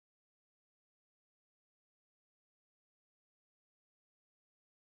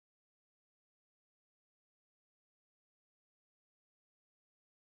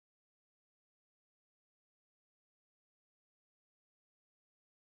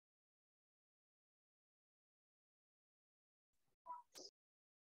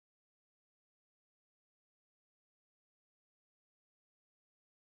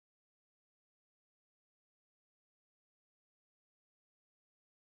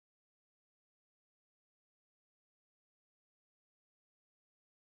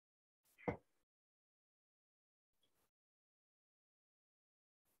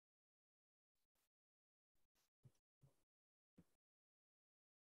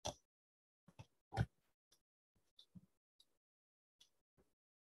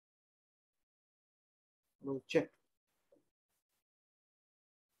Hello, check.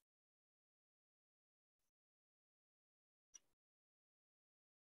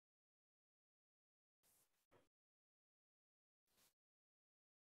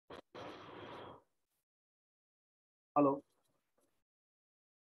 Hello.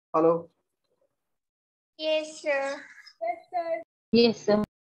 Hello. Yes, sir. Yes, sir.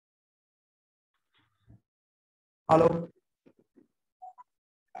 Hello.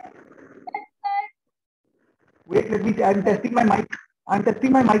 Wait, let me. I'm testing my mic. I'm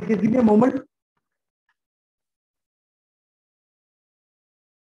testing my mic. Just give me a moment.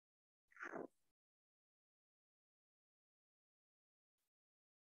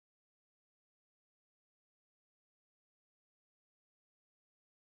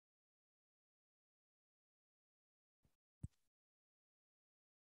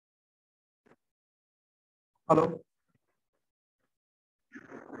 Hello.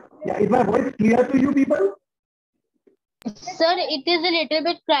 Yeah, is my voice clear to you people? Sir, it is a little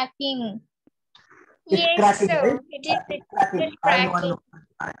bit cracking. It's Yes, cracking, right? sir. It is It's cracking. it's I know, I cracking. know.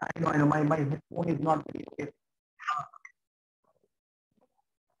 I know, I know. My phone is not very okay.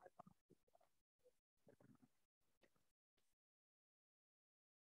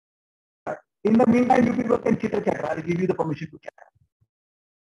 In the meantime, you people can chitter chatter. I'll give you the permission to chat.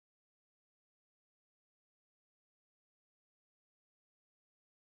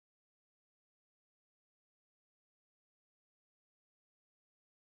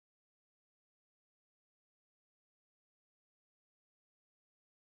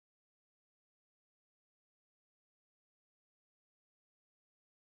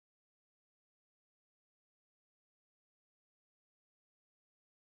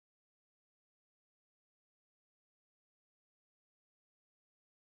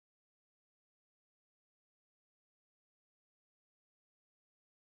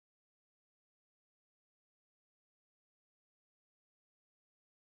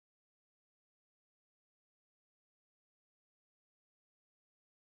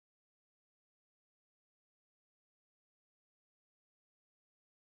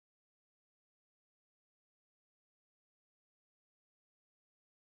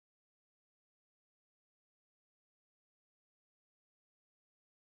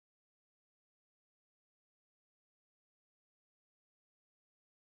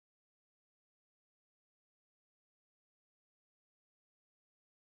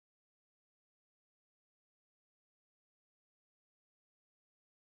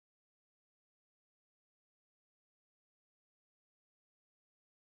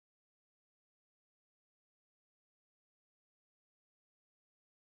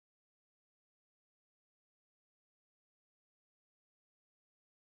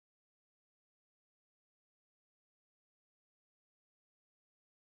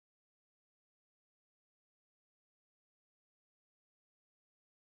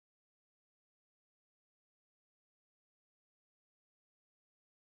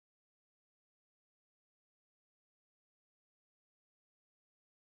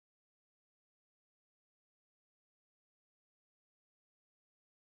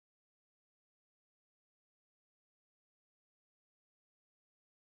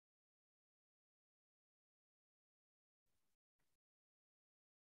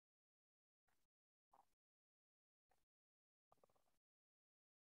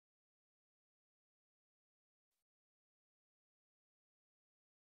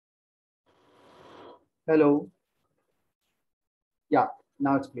 Hello. Yeah,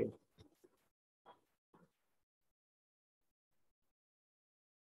 now it's clear.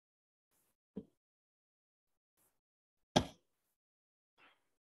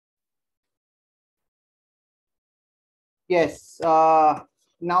 Yes.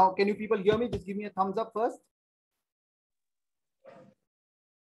 Now, can you people hear me? Just give me a thumbs up first.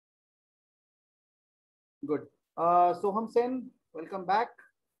 Good. Soham Sen, welcome back.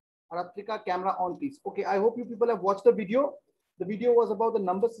 Aratrika, camera on, please. Okay, I hope you people have watched the video. The video was about the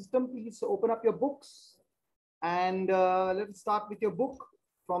number system. Please open up your books and let's start with your book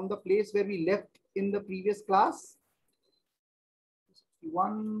from the place where we left in the previous class.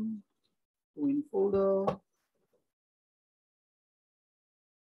 61, go in folder.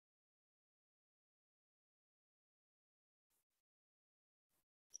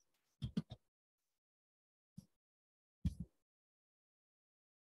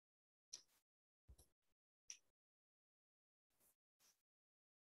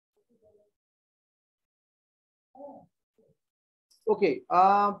 Okay,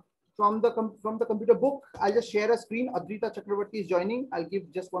 from the computer book, I'll just share a screen. Adrita Chakravarti is joining. I'll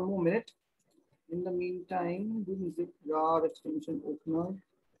give just one more minute. In the meantime, do music jar extension opener.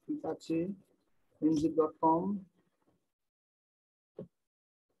 Hitachi. winzip.com.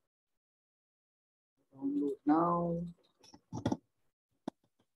 Download now.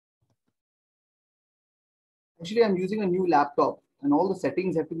 Actually, I'm using a new laptop and all the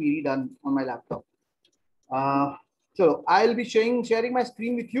settings have to be redone on my laptop. So I'll be sharing my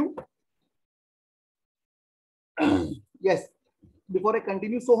screen with you. Yes. Before I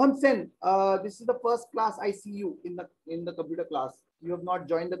continue, Soham Sen, this is the first class I see you in the computer class. You have not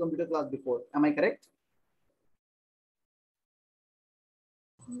joined the computer class before. Am I correct?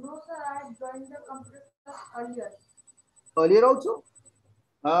 No, sir, I joined the computer class earlier. Earlier also?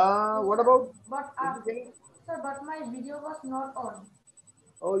 What about? But sir, but my video was not on.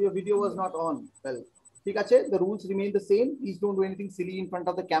 Oh, your video was not on. Well, the rules remain the same. Please don't do anything silly in front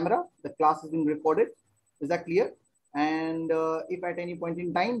of the camera. The class has been recorded. Is that clear? And if at any point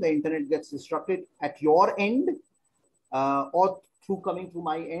in time the internet gets disrupted at your end or coming through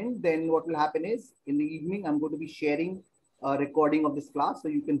my end, then what will happen is in the evening I'm going to be sharing a recording of this class so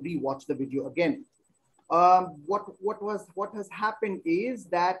you can re-watch the video again. What has happened is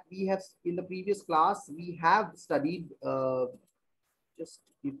that we have in the previous class we have studied. Just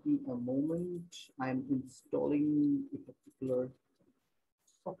give me a moment. I'm installing a particular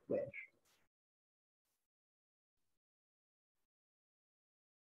software.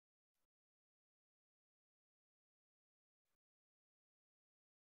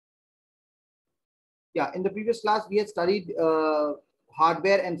 Yeah, in the previous class we had studied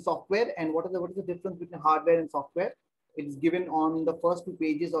hardware and software, and what is the difference between hardware and software? It is given on the first 2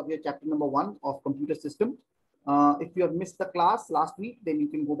 pages of your chapter number 1 of computer system. If you have missed the class last week, then you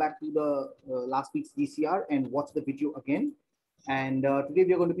can go back to the last week's DCR and watch the video again. And today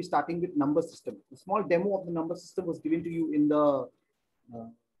we are going to be starting with number system. A small demo of the number system was given to you in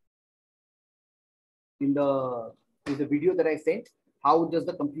the video that I sent. How does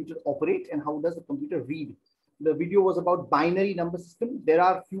the computer operate and how does the computer read? The video was about binary number system. There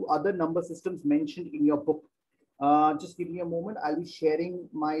are a few other number systems mentioned in your book. Just give me a moment. I'll be sharing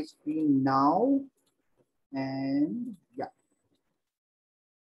my screen now. And yeah.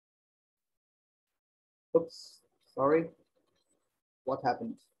 Oops, sorry. What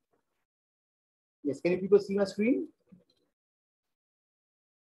happened? Yes, can you people see my screen?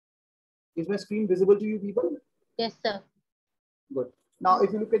 Is my screen visible to you people? Yes, sir. Good. Now,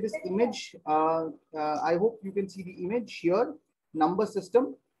 if you look at this image, I hope you can see the image here. Number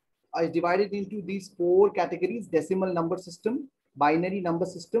system is divided into these 4 categories: decimal number system, binary number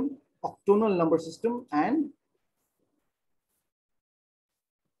system, octonal number system, and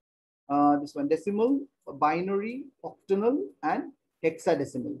this one: decimal, binary, octonal, and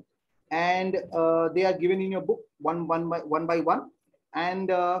hexadecimal. And they are given in your book one by one. And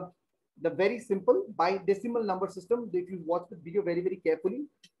the very simple by decimal number system, if you watch the video very carefully,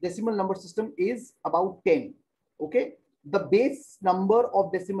 decimal number system is about 10. Okay, the base number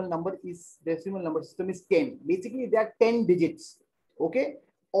of decimal number system is 10. Basically there are 10 digits. Okay,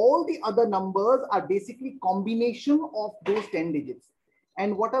 all the other numbers are basically combination of those 10 digits.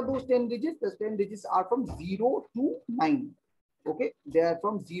 And what are those 10 digits? The 10 digits are from 0 to 9. Okay, they are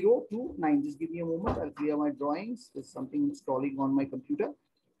from 0 to 9. Just give me a moment. I'll clear my drawings. There's something installing on my computer.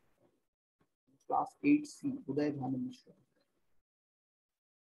 Class 8C, Uday Bhanu Mishra.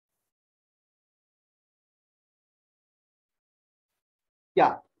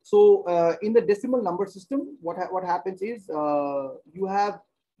 Yeah, so in the decimal number system, what happens is you have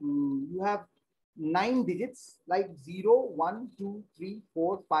 9 digits like 0, 1, 2, 3,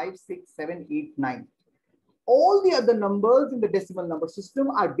 4, 5, 6, 7, 8, 9. All the other numbers in the decimal number system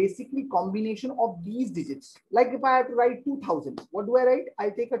are basically combination of these digits. Like if I have to write 2000, what do I write? I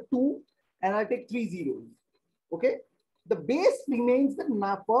take a 2 and I take 3 zeros. Okay, the base remains the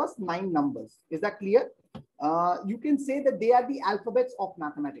first 9 numbers. Is that clear? You can say that they are the alphabets of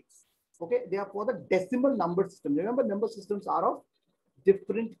mathematics. Okay, they are for the decimal number system. Remember, number systems are of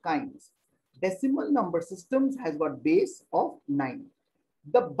different kinds. Decimal number systems has got base of 9.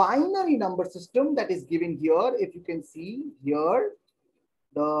 The binary number system that is given here, if you can see here,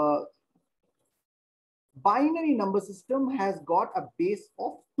 the binary number system has got a base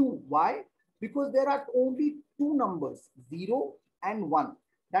of 2. Why? Because there are only 2 numbers, 0 and 1.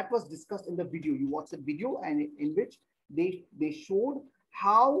 That was discussed in the video. You watched the video and in which they showed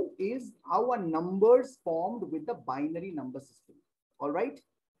how are numbers formed with the binary number system. All right.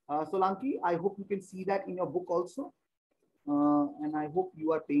 Solanki, I hope you can see that in your book also. And I hope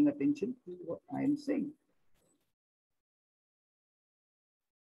you are paying attention to what I am saying.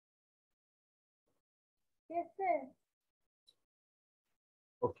 Yes, sir.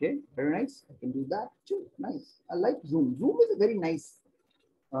 Okay, very nice. I can do that too. Nice. I like Zoom. Zoom is a very nice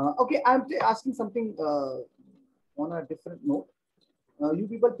Okay, I'm asking something on a different note. You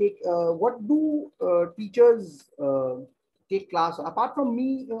people take, what do teachers take class apart from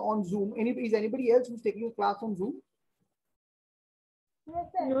me on Zoom? Is anybody else who's taking a class on Zoom? Yes,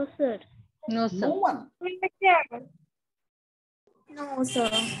 sir. No, sir. No, No sir. one. No, sir.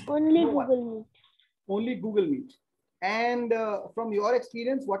 Only No one. Google Meet. Only Google Meet. And from your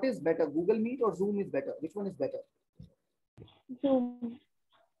experience, what is better, Google Meet or Zoom is better? Which one is better? Zoom.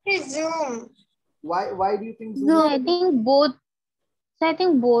 It's Zoom. Why do you think Zoom No, is I better? think both. So I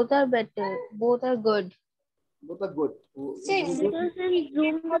think both are better. Both are good. Both are good. See, Because in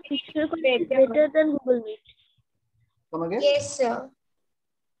Zoom, the picture quality is better than Google Meet. Come again? yes, sir.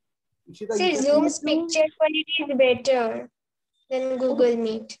 Ishita, See, you said Zoom's Zoom. picture quality is better than Google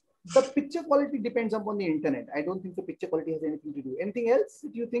Meet. the picture quality depends upon the internet. I don't think the picture quality has anything to do. Anything else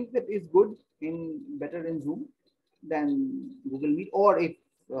that you think that is good in better in Zoom than Google Meet, or if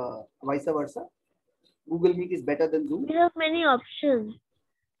vice versa, Google Meet is better than Zoom? We have many options.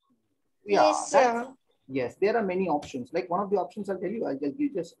 Yeah, Yes, that's sir. yes. There are many options. Like one of the options, I'll tell you.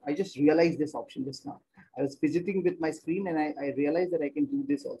 I just realized this option just now. I was visiting with my screen and I realized that I can do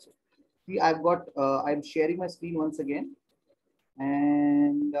this also. See, I've got. I'm sharing my screen once again,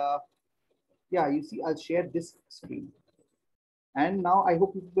 and yeah, you see, I'll share this screen. And now I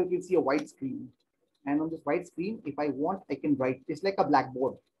hope people can see a white screen. And on this white screen, if I want, I can write. It's like a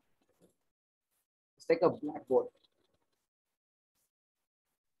blackboard. It's like a blackboard.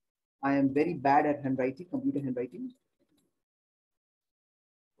 I am very bad at handwriting, computer handwriting.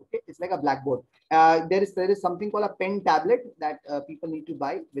 Okay, it's like a blackboard. There is something called a pen tablet that people need to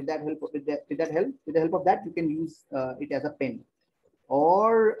buy. With that help, with the help of that, you can use it as a pen.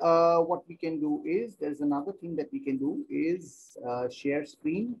 Or what we can do is, there's another thing that we can do is share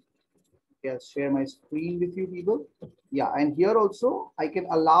screen. Yes, share my screen with you people. Yeah, and here also I can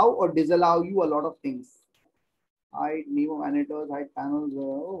allow or disallow you a lot of things. Hide Nemo monitors, hide panels.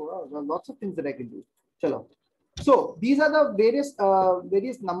 Oh, wow, lots of things that I can do. Chalo. So these are the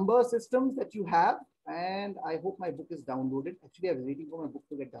various number systems that you have, and I hope my book is downloaded. Actually, I was waiting for my book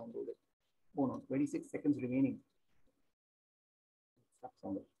to get downloaded. Oh no, 26 seconds remaining. Stop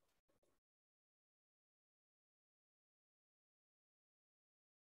somewhere.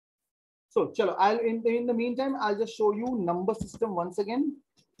 So, chalo, in the meantime, I'll just show you number system once again.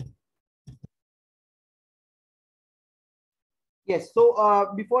 Yes.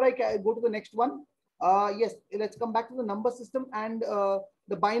 So before I go to the next one, yes, let's come back to the number system. And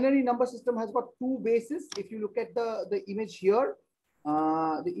the binary number system has got two bases. If you look at the image here,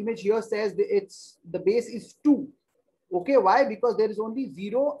 the image here says the base is 2. Okay, why? Because there is only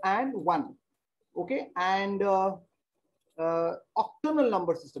 0 and 1. Okay, and octonal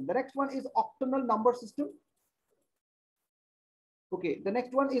number system. The next one is octonal number system. Okay, the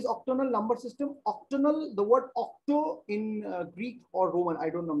next one is octonal number system. Octonal, the word octo in Greek or Roman, I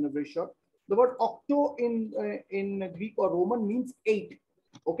don't know, I'm not very sure. The word octo in Greek or Roman means 8.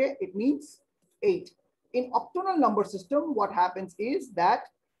 Okay, it means 8. In octonal number system, what happens is that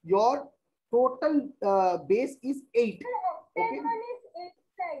your total base is 8. Okay.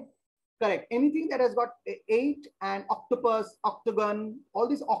 Correct. Anything that has got 8 and octopus, octagon, all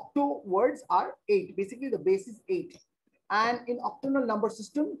these octo words are 8. Basically, the base is 8. And in octonal number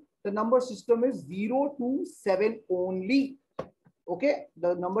system, the number system is 0 to 7 only. Okay,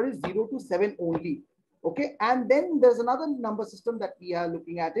 the number is 0 to 7 only. Okay, and then there's another number system that we are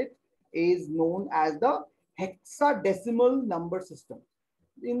looking at. It is known as the hexadecimal number system.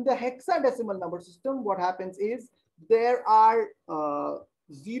 In the hexadecimal number system, what happens is there are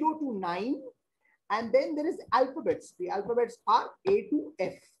 0 to 9, and then there is alphabets. The alphabets are A to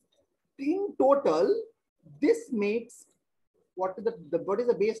F. In total, this makes what is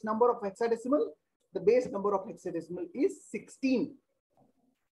the base number of hexadecimal? The base number of hexadecimal is 16.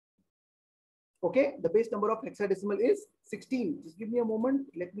 Okay, the base number of hexadecimal is 16. Just give me a moment.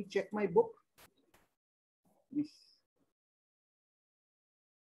 Let me check my book.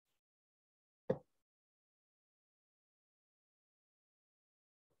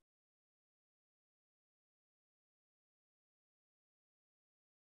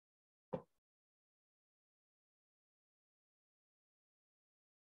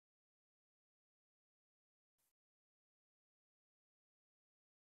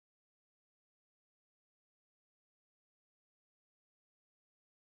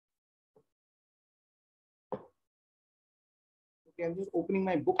 Okay, I'm just opening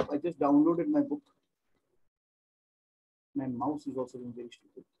my book. I just downloaded my book. My mouse is also being very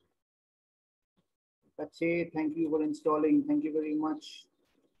stupid. That's it. Thank you for installing. Thank you very much.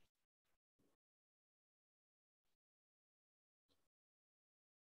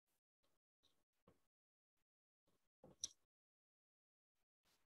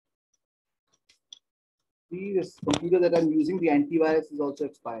 This computer that I'm using, the antivirus is also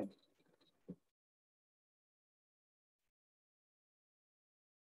expired.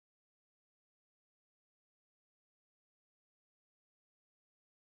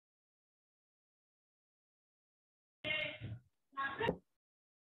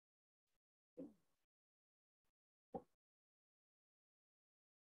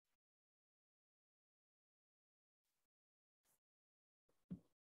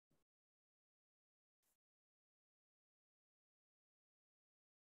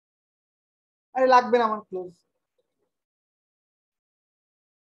 আরে লাগবে না আমার close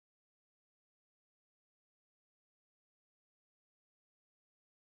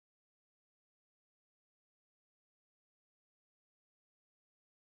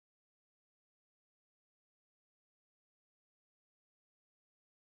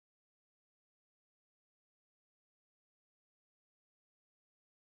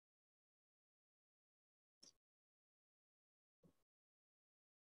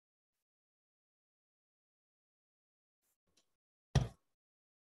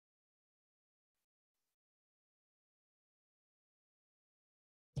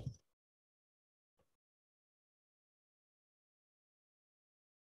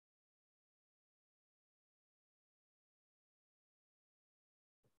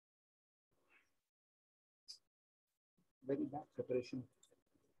very bad preparation.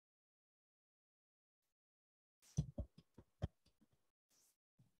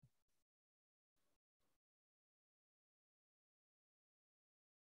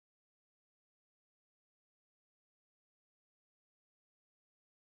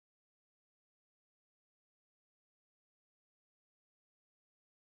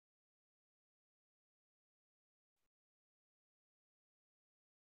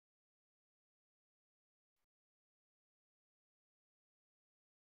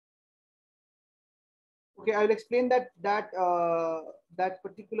 Okay, I will explain that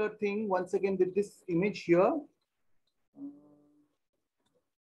particular thing once again with this image here.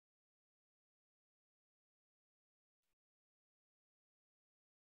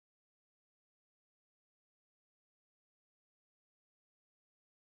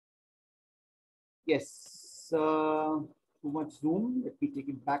 Yes, too much zoom. Let me take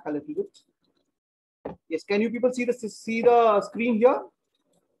it back a little bit. Yes, can you people see the screen here?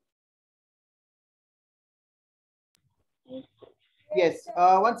 Yes.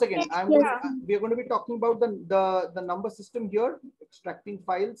 Once again, we are going to be talking about the number system here, extracting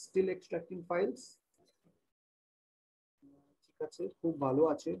files, still extracting files. খুব ভালো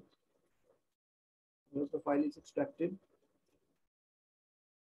আছে. The file is extracted.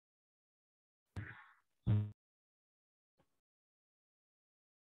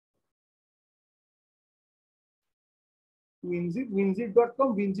 winzip.com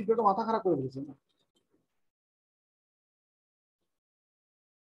মাথা খারাপ করে দিয়েছে না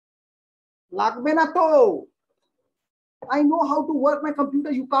লাগবে না তো I know how to work my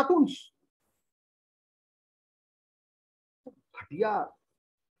computer, you cartoons. घटिया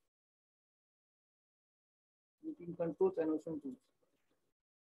meeting controls and ocean tools.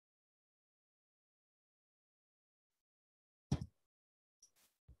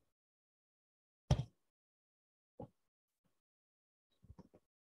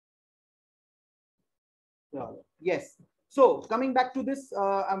 Yes. So coming back to this,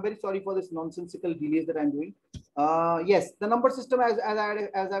 I'm very sorry for this nonsensical delays that I'm doing. Yes, the number system, as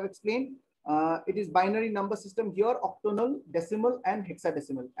I've explained, it is binary number system here, octonal, decimal, and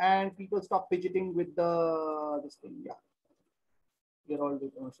hexadecimal. And people stop fidgeting with this thing. Yeah, you're all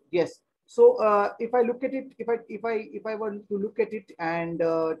with yes. So if I look at it, if I were to look at it and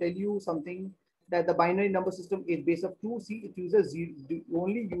tell you something that the binary number system is based of two, see it uses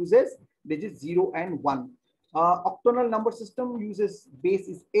only uses digits 0 and 1. Octonal number system uses base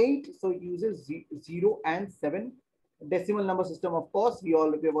is 8, so it uses 0 and 7. Decimal number system, of course, we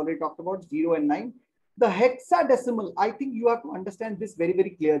have already talked about 0 and 9. The hexadecimal, I think you have to understand this very,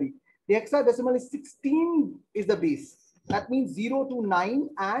 very clearly. The hexadecimal is 16 is the base. That means 0 to 9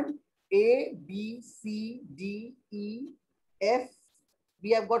 and A, B, C, D, E, F. We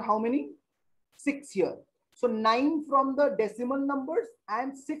have got how many? 6 here. So 9 from the decimal numbers and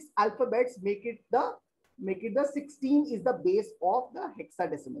 6 alphabets make it the 16 is the base of the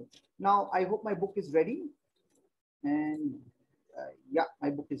hexadecimal. Now I hope my book is ready. And yeah, my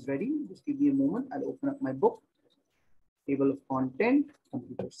book is ready. Just give me a moment. I'll open up my book. Table of content,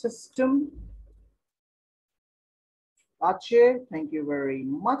 computer system. Ache, thank you very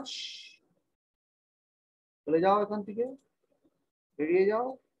much. চলে যাও এখান থেকে বেরিয়ে যাও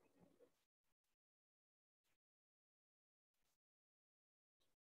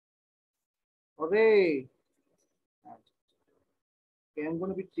ওরে Okay, I'm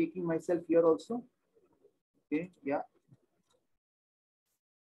going to be taking myself here also. Okay, yeah.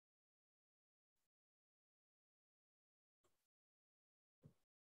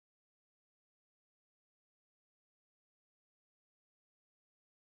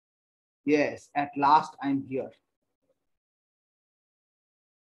 Yes, at last I'm here.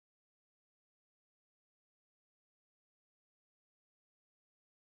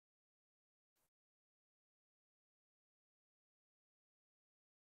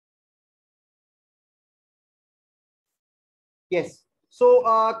 Yes. So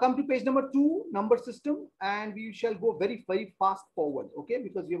come to page number 2, number system, and we shall go very, very fast forward, okay?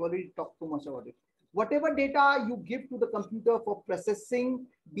 Because we've already talked too much about it. Whatever data you give to the computer for processing,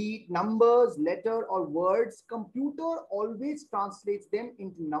 be it numbers, letter, or words, computer always translates them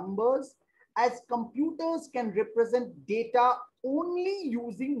into numbers, as computers can represent data only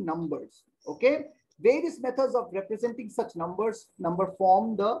using numbers, okay? Various methods of representing such numbers,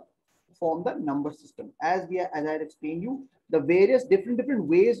 form the number system. As I had explained you, the various different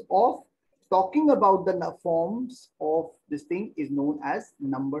ways of talking about the forms of this thing is known as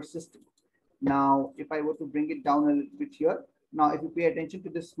number system. Now, if I were to bring it down a little bit here, now if you pay attention to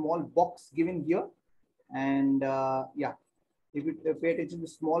this small box given here, and yeah, if you pay attention to the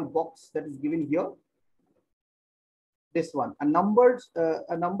small box that is given here, this one, a number is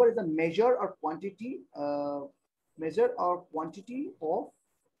a measure or quantity, of measure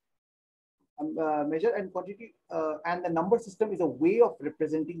and quantity, and the number system is a way of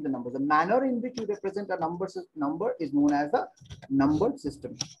representing the numbers. The manner in which you represent a number is known as the number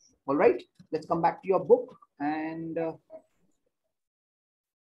system. All right, let's come back to your book, and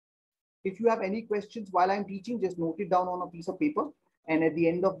if you have any questions while I'm teaching, just note it down on a piece of paper, and at the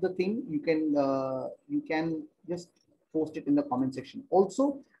end of the thing, you can just post it in the comment section.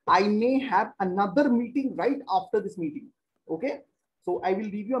 Also, I may have another meeting right after this meeting. Okay, so I will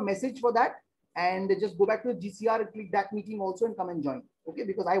leave you a message for that, and just go back to the GCR and click that meeting also and come and join. Okay,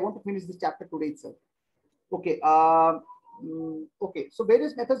 because I want to finish this chapter today itself. Okay. Okay. So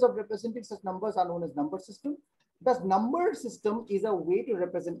various methods of representing such numbers are known as number system. Thus, number system is a way to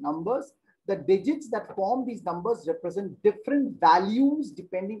represent numbers. The digits that form these numbers represent different values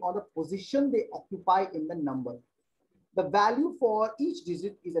depending on the position they occupy in the number. The value for each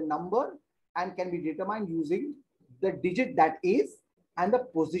digit is a number and can be determined using the digit that is and the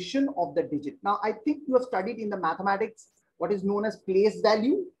position of the digit. Now, I think you have studied in the mathematics what is known as place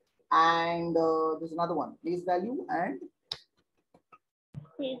value, and there's another one, place value and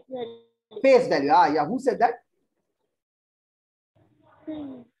face value. Ah, yeah. Who said that?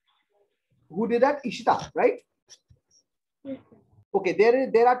 Who did that? Ishita, right? Okay,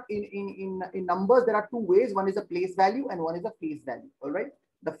 there are in numbers there are two ways. One is a place value and one is a face value. All right.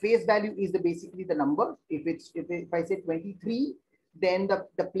 The face value is basically the number. If I say 23, then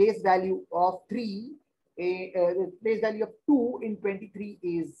the place value of 3, the place value of 2 in 23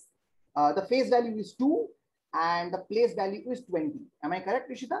 is the face value is 2 and the place value is 20. Am I correct,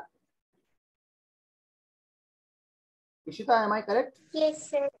 Ishita? Ishita, am I correct? Yes,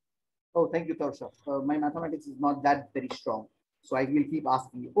 sir. Oh, thank you, Tarsha. My mathematics is not that very strong, so I will keep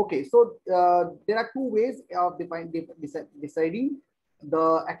asking you. Okay, so there are two ways of deciding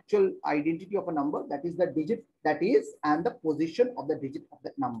the actual identity of a number, that is the digit that is and the position of the digit of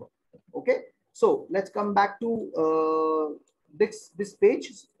that number. Okay, so let's come back to this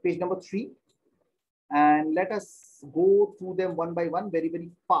page number 3, and let us go through them one by one, very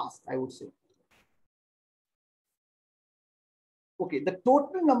fast, I would say. Okay, the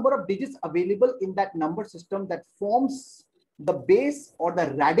total number of digits available in that number system that forms the base or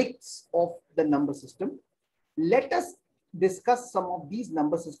the radix of the number system. Let us discuss some of these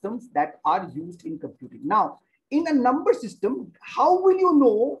number systems that are used in computing. Now, in a number system, how will you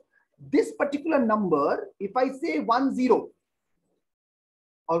know this particular number? If I say 10,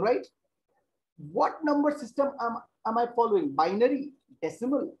 all right, what number system am I following? Binary,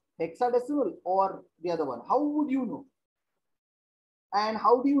 decimal, hexadecimal, or the other one? How would you know? And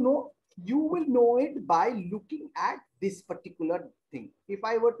how do you know? You will know it by looking at this particular thing. If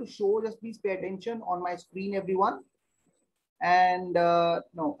I were to show, just please pay attention on my screen, everyone. And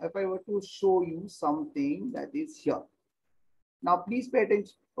no, if I were to show you something that is here. Now, please pay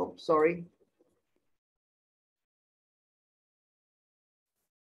attention. Oh, sorry.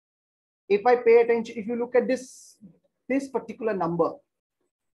 If I pay attention, if you look at this particular number,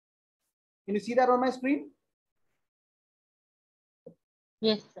 can you see that on my screen?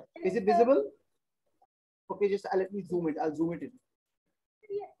 Yes, sir. Is it visible? Okay, just let me zoom it. I'll zoom it in.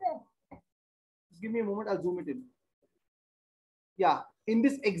 Yes, sir. Just give me a moment. I'll zoom it in. Yeah, in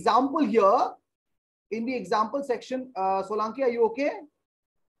this example here, in the example section, Solanki, are you okay?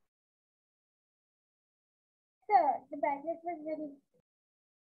 sir. The brightness was very.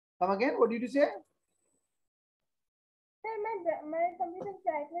 Come again. What did you say? Sir, my computer's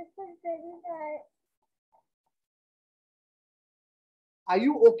brightness was very high. Are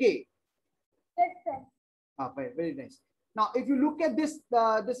you okay? Yes, sir. Very, very nice. Now, if you look at this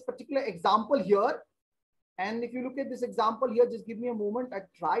this particular example here, and if you look at this example here, just give me a moment. I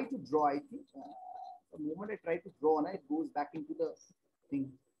try to draw. I think the moment I try to draw, it goes back into the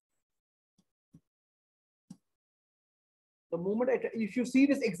thing. The moment if you see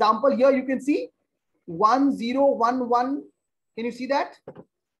this example here, you can see 1011. Can you see that?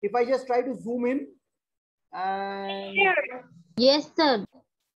 If I just try to zoom in, and Yes, sir.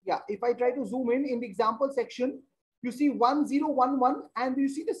 yeah, if I try to zoom in the example section, you see 1011, and you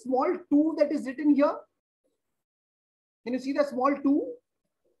see the small 2 that is written here. Can you see the small 2?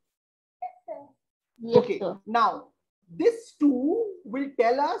 Yes, Okay. sir. Now, this 2 will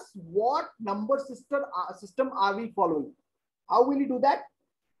tell us what number system are we following. How will you do that?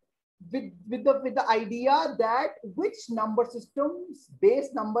 With the idea that which number system's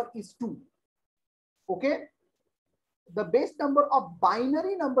base number is 2. Okay. The base number of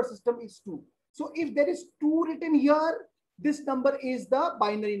binary number system is 2. So if there is 2 written here, this number is the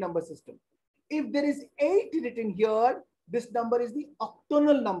binary number system. If there is 8 written here, this number is the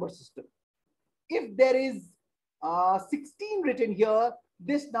octonal number system. If there is 16 written here,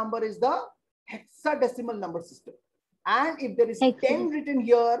 this number is the hexadecimal number system. And if there is 10 written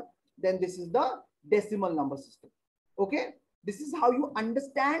here, then this is the decimal number system. Okay. This is how you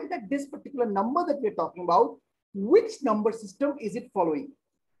understand that this particular number that we're talking about, which number system is it following?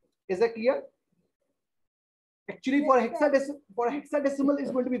 Is that clear? Actually, for hexadecimal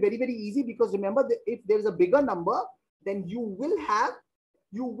is going to be very, very easy, because remember that if there is a bigger number, then you will have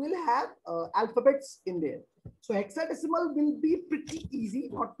alphabets in there. So hexadecimal will be pretty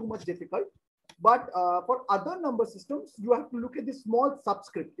easy, not too much difficult. But for other number systems, you have to look at this small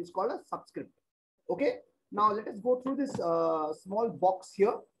subscript. It's called a subscript. Okay. Now let us go through this small box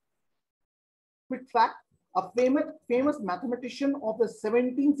here. Quick fact: a famous mathematician of the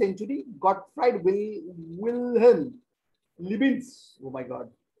 17th century, Gottfried Wilhelm Leibniz. Oh my God,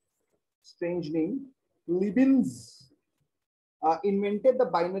 strange name. Leibniz invented the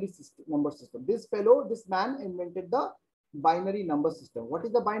binary number system. This man invented the binary number system. What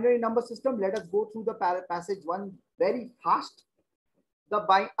is the binary number system? Let us go through the passage one very fast.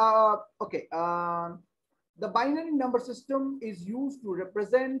 The binary number system is used to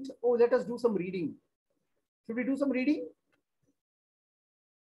represent. Oh, let us do some reading. Should we do some reading?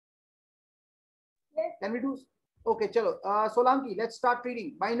 Yes. Can we do? Okay, chalo. Solanki, let's start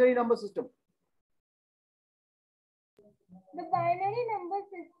reading. Binary number system. The binary number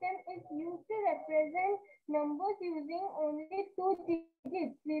system is used to represent numbers using only 2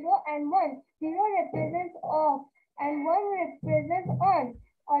 digits, 0 and 1. 0 represents off and 1 represents on.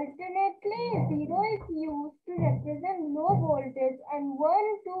 Alternately, 0 is used to represent low voltage and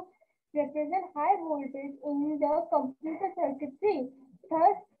 1 to represent high voltage in the computer circuitry.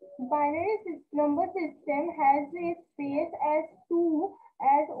 Thus, binary number system has its base as 2,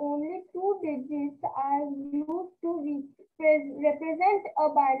 as only 2 digits are used to represent a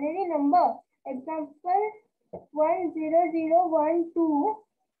binary number. Example 10012 to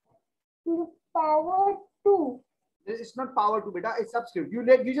the power 2. It's not power 2, beta. It's subscript. You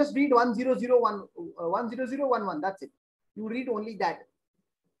just read 1001 10011. That's it. You read only that.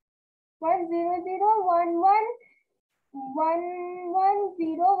 10011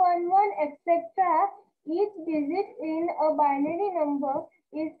 11011, etc. Each digit in a binary number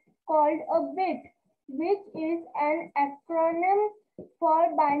is called a bit, which is an acronym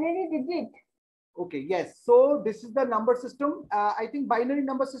for binary digit. Okay, yes. So this is the number system. I think binary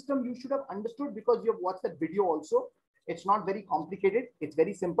number system you should have understood, because you have watched that video also. It's not very complicated. It's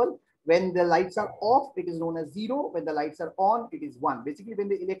very simple. When the lights are off, it is known as 0. When the lights are on, it is 1. Basically, when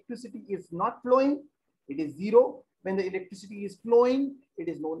the electricity is not flowing, it is 0. When the electricity is flowing, it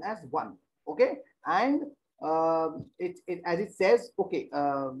is known as 1. Okay. And as it says, okay,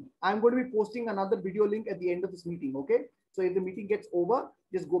 I'm going to be posting another video link at the end of this meeting. Okay. So if the meeting gets over,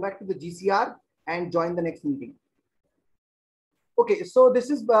 just go back to the GCR and join the next meeting. Okay, so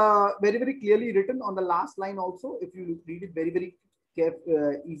this is very, very clearly written on the last line also. If you read it very, very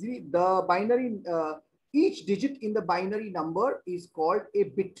easily, the binary, each digit in the binary number is called a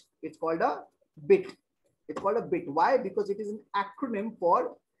bit. It's called a bit. It's called a bit. Why? Because it is an acronym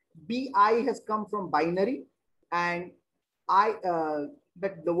for BI has come from binary, and the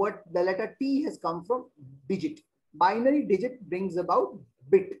letter T has come from digit. Binary digit brings about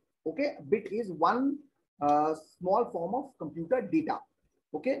bit. Okay, bit is one small form of computer data.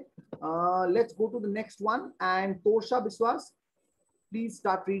 Okay, Let's go to the next one. And Tosha Biswas, please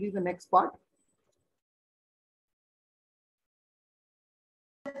start reading the next part.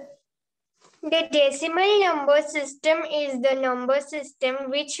 The decimal number system is the number system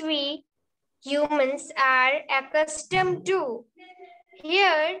which we humans are accustomed to.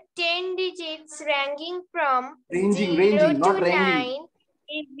 Here, 10 digits ranging from 0 to 9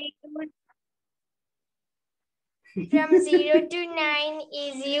 is used. From 0 to 9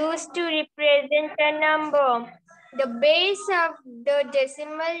 is used to represent a number. The base of the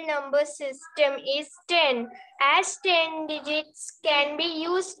decimal number system is 10, as 10 digits can be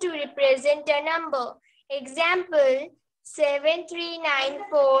used to represent a number. Example,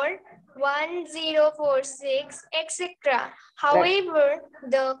 7394, 1046, etc. However,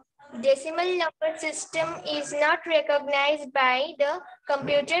 the decimal number system is not recognized by the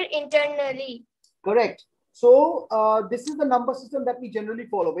computer internally. Correct. So this is the number system that we generally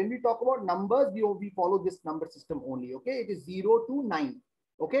follow. When we talk about numbers, we follow this number system only. Okay, it is 0 to 9.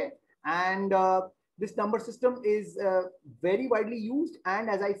 Okay, and this number system is very widely used. And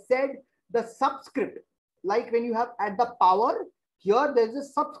as I said, the subscript, like when you have at the power, here there is a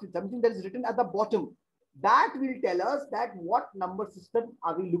subscript, something that is written at the bottom. That will tell us that what number system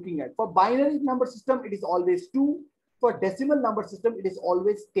are we looking at. For binary number system, it is always 2. For decimal number system, it is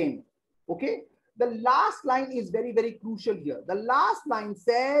always 10. Okay. The last line is very, very crucial here. The last line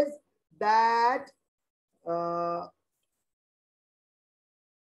says that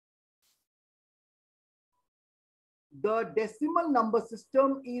the decimal number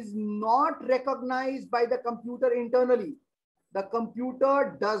system is not recognized by the computer internally. The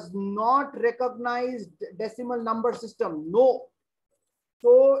computer does not recognize decimal number system. No.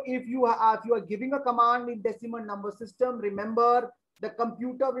 So if you are giving a command in decimal number system, remember, the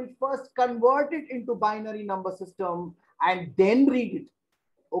computer will first convert it into binary number system and then read it.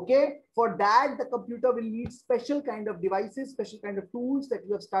 Okay. For that, the computer will need special kind of devices, special kind of tools that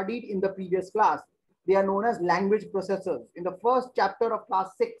you have studied in the previous class. They are known as language processors. In the first chapter of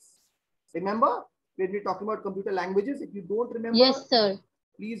class 6, remember when we're talking about computer languages, if you don't remember, yes, sir,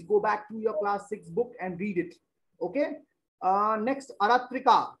 please go back to your class 6 book and read it. Okay. Next,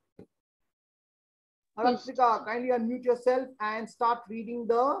 Aratrika. Aratrika, kindly unmute yourself and start reading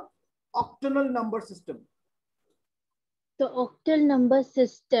the octal number system. the octal number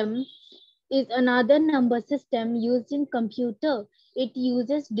system is another number system used in computer. It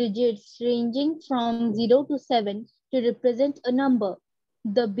uses digits ranging from 0 to 7 to represent a number.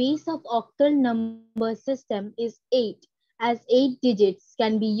 The base of octal number system is 8, as 8 digits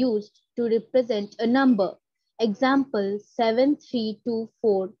can be used to represent a number. Example,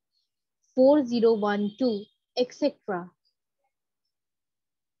 7324, 4012, etc.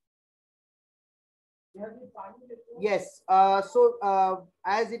 Yes.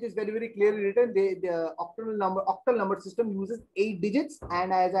 As it is very, very clearly written, the octal number system uses 8 digits.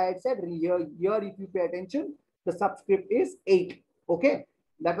 And as I had said, here if you pay attention, the subscript is 8. Okay.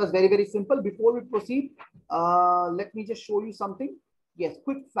 That was very, very simple. Before we proceed, let me just show you something. Yes,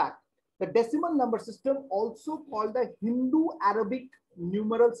 quick fact. The decimal number system, also called the Hindu-Arabic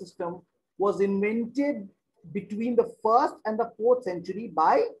numeral system, was invented between the 1st and the 4th century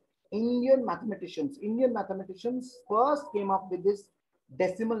by Indian mathematicians. Indian mathematicians first came up with this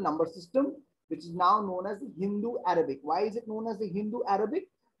decimal number system, which is now known as the Hindu-Arabic. Why is it known as the Hindu-Arabic?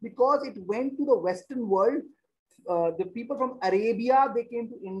 Because it went to the Western world. The people from Arabia, they came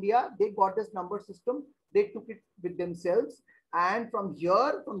to India, they got this number system, they took it with themselves, and from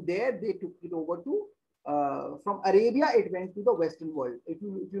there, they took it over to, from Arabia, it went to the Western world. If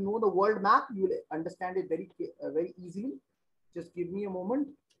you know the world map, you will understand it very, very easily. Just give me a moment.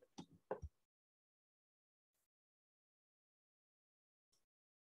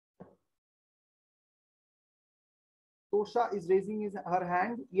 Tosha is raising her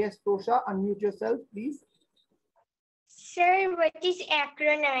hand. Yes, Tosha, unmute yourself, please. Sir, what is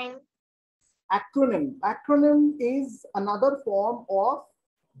acronym? Acronym. Acronym is another form of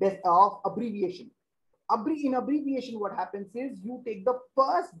abbreviation. In abbreviation, what happens is you take the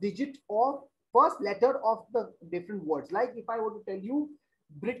first letter of the different words. Like if I were to tell you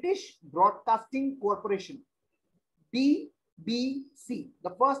British Broadcasting Corporation, BBC,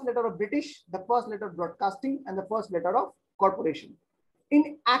 the first letter of British, the first letter of broadcasting, and the first letter of corporation.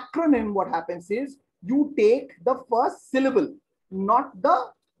 In acronym, what happens is you take the first syllable, not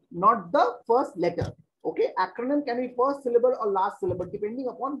the first letter. Okay, acronym can be first syllable or last syllable, depending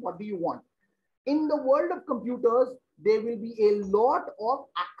upon what do you want. In the world of computers, there will be a lot of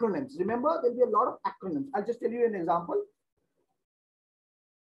acronyms. Remember, there will be a lot of acronyms. I'll just tell you an example.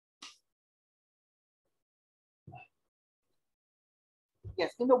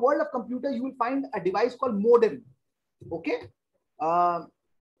 Yes, in the world of computer, you will find a device called modem. Okay.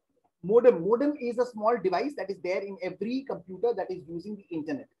 Modem is a small device that is there in every computer that is using the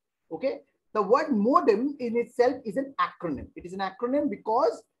internet. Okay. The word modem in itself is an acronym. It is an acronym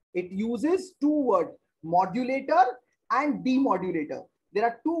because it uses two words, modulator and demodulator. There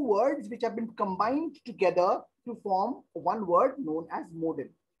are two words which have been combined together to form one word known as modem.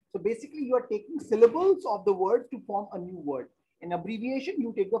 So basically you are taking syllables of the word to form a new word. In abbreviation,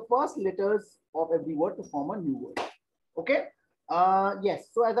 you take the first letters of every word to form a new word. Okay. Yes.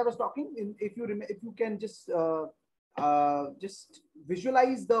 So as I was talking, if you can just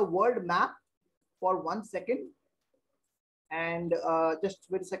visualize the word map for 1 second, and just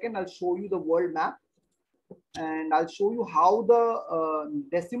wait a second. I'll show you the world map, and I'll show you how the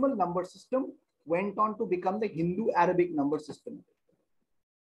decimal number system went on to become the Hindu-Arabic number system.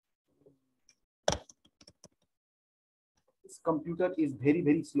 This computer is very,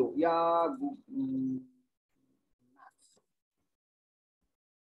 very slow. Yeah.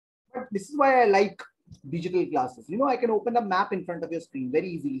 But this is why I like digital classes. You know, I can open a map in front of your screen very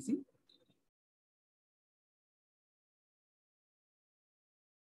easily. See?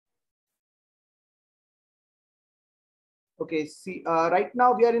 Okay, see, right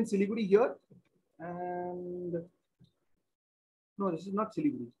now we are in Siliguri here. And no, this is not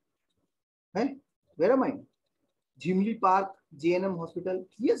Siliguri. Hey, where am I? Jimli Park, JNM Hospital.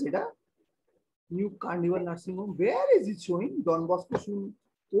 Yes, it is. New Carnival Nursing Home. Where is it showing? Don Bosco soon.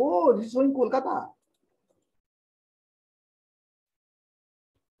 Oh, this is showing Kolkata.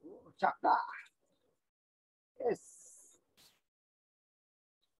 Oh, Chakra. Yes.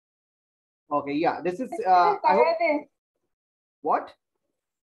 Okay, yeah. This is. I hope, what?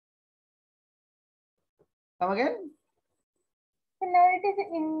 Come again? So now it is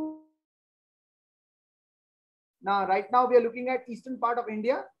in. Now, right now we are looking at eastern part of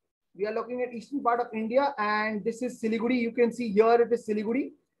India. We are looking at eastern part of India, and this is Siliguri. You can see here it is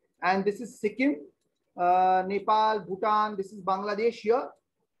Siliguri, and this is Sikkim, Nepal, Bhutan. This is Bangladesh here.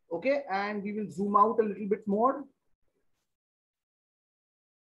 Okay, and we will zoom out a little bit more.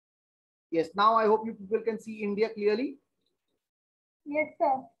 Yes, now I hope you people can see India clearly. Yes,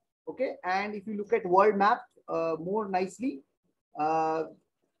 sir. Okay, and if you look at world map more nicely,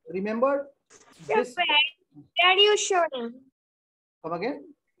 remember this. Where are you showing? Come again.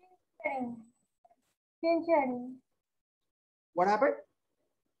 Sharing. What happened?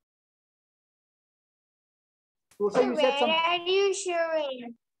 So, So you where said some. are you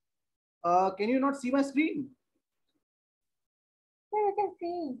showing? Can you not see my screen? So you can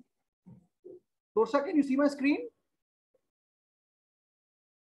see. Torsha, can you see my screen?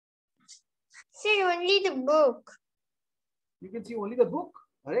 See only the book. You can see only the book.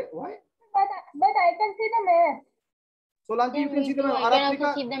 Alright, why? But I can see the map. Solanki, you can see the map. I can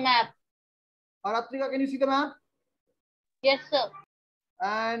also see the map. Aratrika, can you see the map? Yes, sir.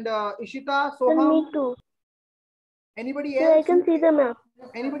 And Ishita, Soham. Me too. Anybody Yeah, else? I can see the map.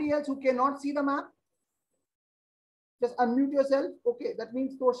 Anybody else who cannot see the map? Just unmute yourself. Okay, that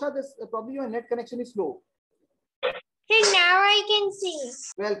means Torsha, this probably your net connection is slow. Hey, now I can see.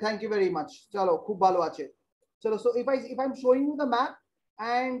 Well, thank you very much. Chalo, khub bhalo ache. Chalo, so if I'm showing you the map,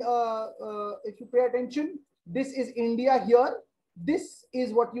 and if you pay attention, this is India here. This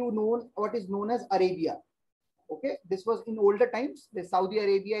is what is known as Arabia. Okay, this was in older times. The Saudi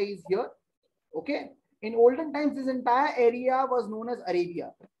Arabia is here. Okay, in olden times, this entire area was known as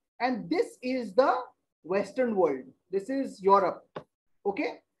Arabia, and this is the Western world. This is Europe.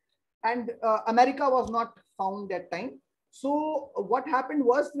 Okay, and America was not found that time. So what happened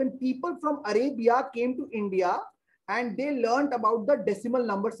was, when people from Arabia came to India and they learned about the decimal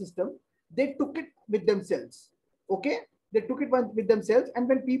number system, they took it with themselves. Okay, they took it with themselves. And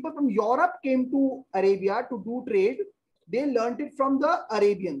when people from Europe came to Arabia to do trade, they learned it from the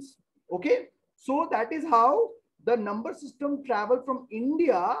Arabians. Okay, so that is how the number system traveled from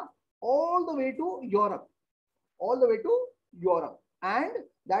India all the way to Europe, and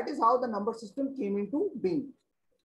that is how the number system came into being.